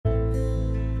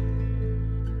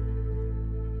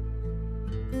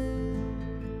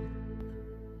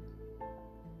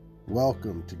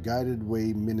Welcome to Guided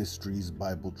Way Ministries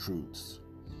Bible Truths.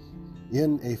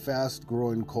 In a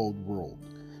fast-growing cold world,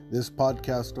 this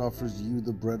podcast offers you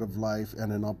the bread of life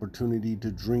and an opportunity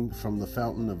to drink from the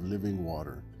fountain of living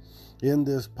water. In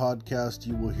this podcast,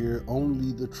 you will hear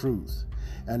only the truth,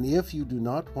 and if you do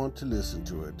not want to listen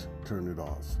to it, turn it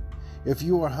off. If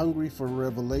you are hungry for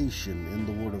revelation in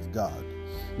the Word of God,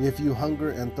 if you hunger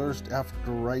and thirst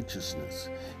after righteousness,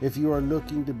 if you are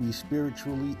looking to be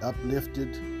spiritually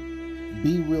uplifted,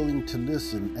 be willing to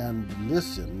listen and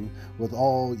listen with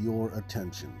all your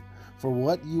attention. For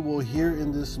what you will hear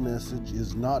in this message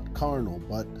is not carnal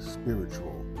but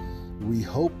spiritual. We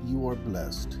hope you are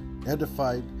blessed,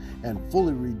 edified, and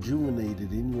fully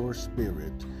rejuvenated in your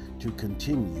spirit to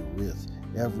continue with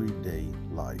everyday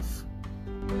life.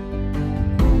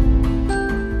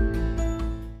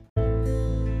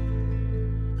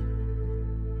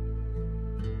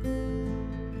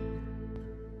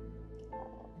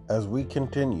 As we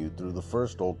continue through the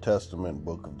first Old Testament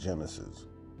book of Genesis,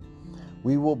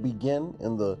 we will begin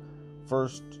in the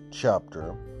first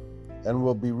chapter and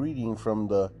we'll be reading from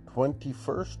the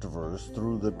 21st verse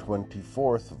through the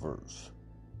 24th verse.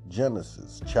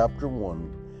 Genesis chapter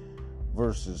 1,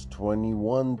 verses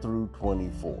 21 through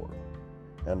 24.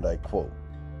 And I quote,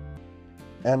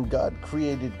 "And God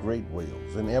created great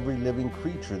whales and every living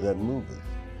creature that moveth,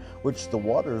 which the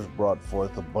waters brought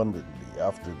forth abundantly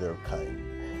after their kind,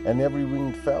 and every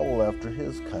winged fowl after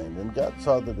his kind. And God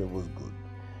saw that it was good.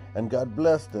 And God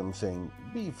blessed them, saying,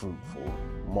 Be fruitful,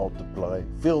 multiply,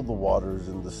 fill the waters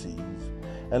and the seas,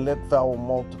 and let fowl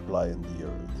multiply in the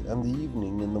earth. And the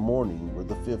evening and the morning were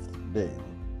the fifth day.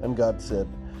 And God said,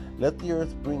 Let the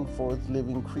earth bring forth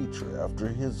living creature after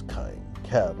his kind,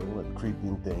 cattle and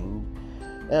creeping thing,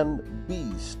 and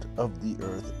beast of the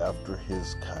earth after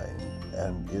his kind.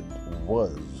 And it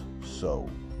was so."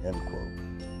 End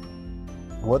quote.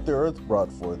 What the earth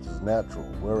brought forth is natural,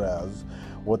 whereas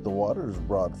what the waters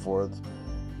brought forth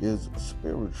is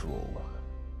spiritual.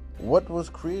 What was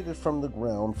created from the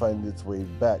ground finds its way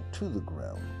back to the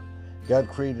ground. God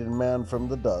created man from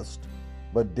the dust,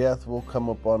 but death will come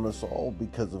upon us all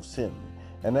because of sin.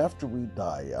 And after we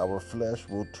die, our flesh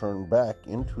will turn back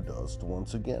into dust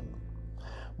once again.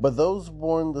 But those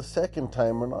born the second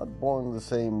time are not born the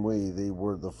same way they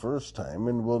were the first time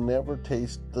and will never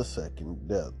taste the second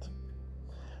death.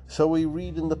 So we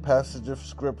read in the passage of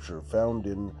Scripture found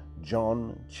in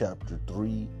John chapter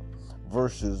 3,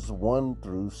 verses 1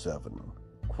 through 7.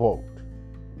 Quote,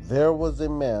 "There was a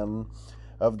man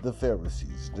of the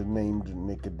Pharisees named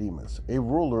Nicodemus, a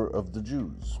ruler of the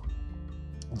Jews.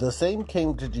 The same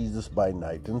came to Jesus by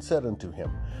night and said unto him,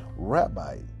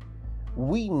 Rabbi,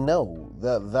 we know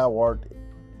that thou art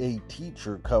a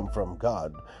teacher come from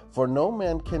God, for no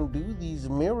man can do these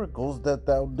miracles that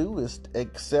thou doest,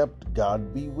 except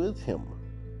God be with him.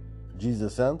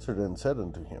 Jesus answered and said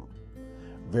unto him,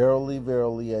 Verily,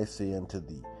 verily, I say unto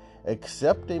thee,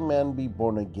 except a man be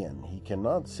born again, he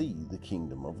cannot see the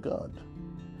kingdom of God.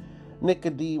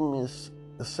 Nicodemus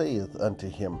saith unto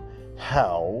him,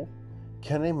 How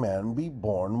can a man be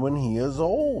born when he is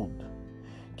old?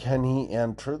 Can he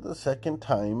enter the second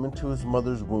time into his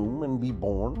mother's womb and be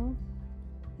born?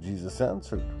 Jesus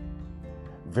answered,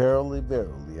 Verily,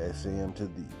 verily, I say unto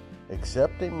thee,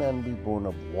 except a man be born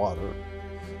of water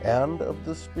and of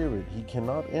the Spirit, he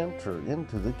cannot enter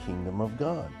into the kingdom of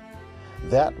God.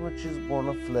 That which is born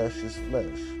of flesh is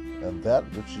flesh, and that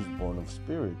which is born of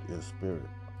spirit is spirit.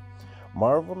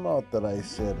 Marvel not that I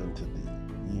said unto thee,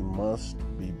 Ye must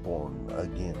be born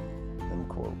again." End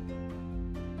quote.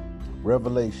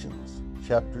 Revelations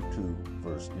chapter 2,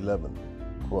 verse 11.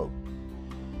 Quote,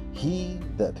 "He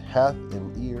that hath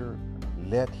an ear,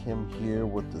 let him hear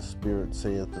what the Spirit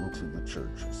saith unto the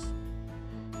churches.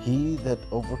 He that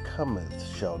overcometh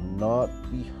shall not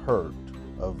be hurt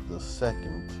of the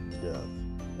second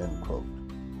death." End quote.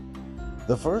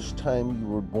 The first time you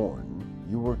were born,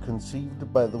 you were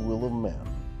conceived by the will of man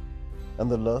and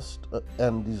the lust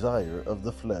and desire of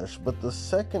the flesh, but the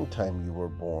second time you were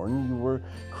born, you were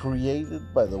created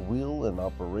by the will and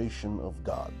operation of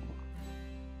God.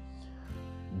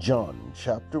 John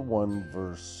chapter 1,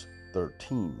 verse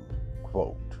 13,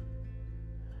 quote,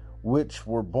 "Which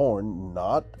were born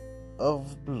not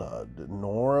of blood,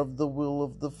 nor of the will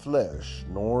of the flesh,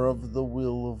 nor of the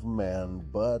will of man,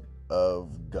 but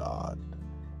of God."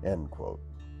 End quote.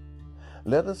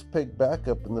 Let us pick back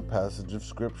up in the passage of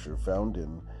Scripture found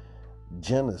in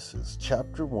Genesis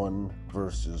chapter 1,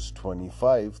 verses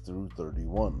 25 through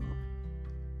 31.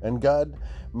 And God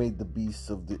made the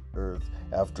beasts of the earth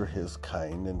after his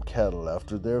kind, and cattle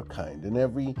after their kind, and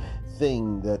every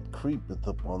thing that creepeth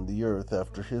upon the earth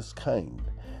after his kind.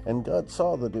 And God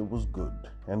saw that it was good.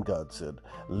 And God said,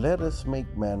 Let us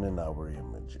make man in our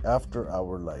image, after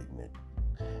our likeness,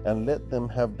 and let them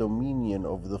have dominion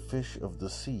over the fish of the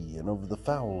sea, and over the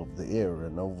fowl of the air,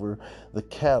 and over the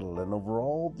cattle, and over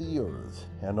all the earth,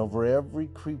 and over every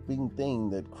creeping thing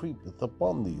that creepeth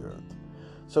upon the earth.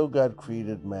 So God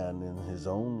created man in his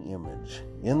own image.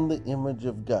 In the image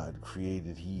of God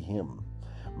created he him.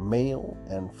 Male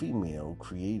and female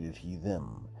created he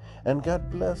them. And God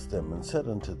blessed them and said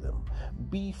unto them,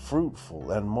 Be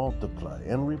fruitful and multiply,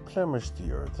 and replenish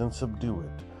the earth, and subdue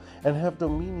it, and have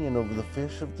dominion over the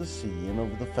fish of the sea, and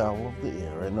over the fowl of the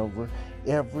air, and over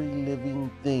every living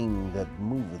thing that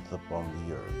moveth upon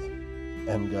the earth.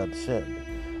 And God said,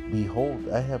 Behold,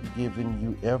 I have given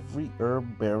you every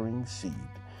herb-bearing seed,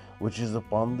 which is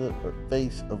upon the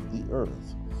face of the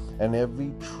earth, and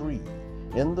every tree,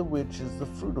 in the which is the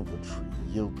fruit of a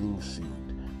tree yielding seed.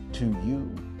 To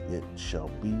you it shall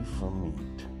be for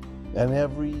meat. And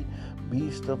every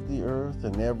beast of the earth,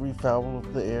 and every fowl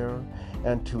of the air,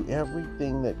 and to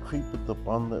everything that creepeth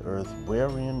upon the earth,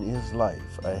 wherein is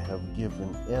life, I have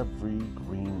given every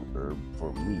green herb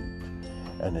for meat.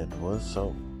 And it was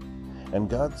so. And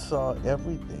God saw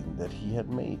everything that he had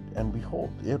made, and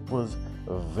behold, it was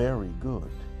very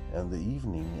good. And the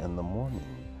evening and the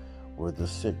morning were the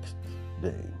sixth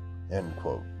day. End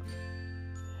quote.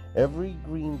 Every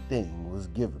green thing was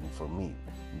given for meat.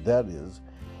 That is,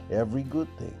 every good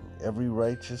thing, every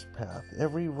righteous path,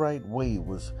 every right way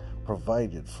was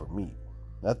provided for meat.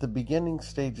 At the beginning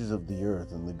stages of the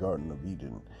earth in the Garden of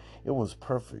Eden, it was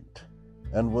perfect,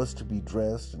 and was to be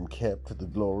dressed and kept to the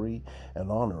glory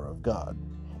and honor of God.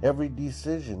 Every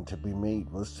decision to be made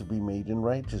was to be made in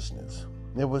righteousness.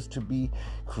 It was to be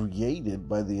created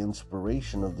by the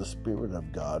inspiration of the Spirit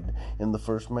of God in the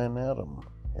first man Adam.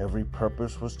 Every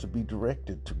purpose was to be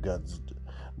directed to God's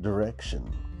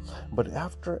direction. But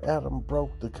after Adam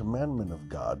broke the commandment of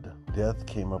God, death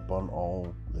came upon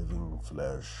all living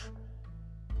flesh,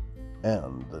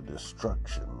 and the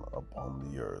destruction upon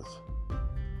the earth.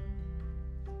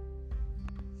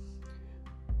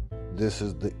 This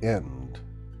is the end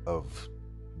of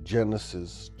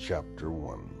Genesis chapter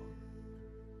 1.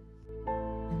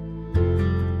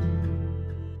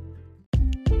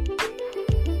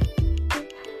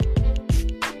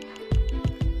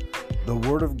 The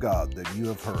word of God that you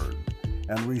have heard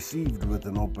and received with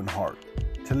an open heart,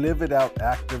 to live it out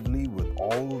actively with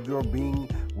all of your being,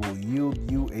 will yield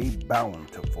you a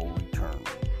bountiful return.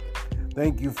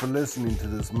 Thank you for listening to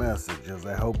this message, as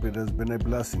I hope it has been a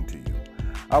blessing to you.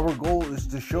 Our goal is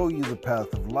to show you the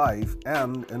path of life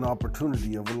and an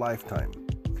opportunity of a lifetime.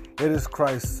 It is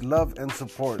Christ's love and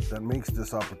support that makes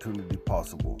this opportunity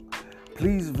possible.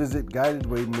 Please visit Guided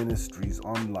Way Ministries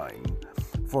online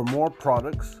for more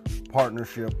products,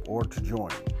 partnership, or to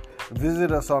join.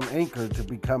 Visit us on Anchor to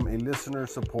become a listener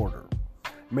supporter.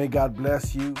 May God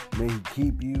bless you, may he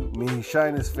keep you, may he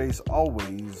shine his face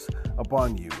always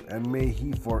upon you, and may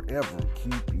he forever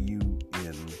keep you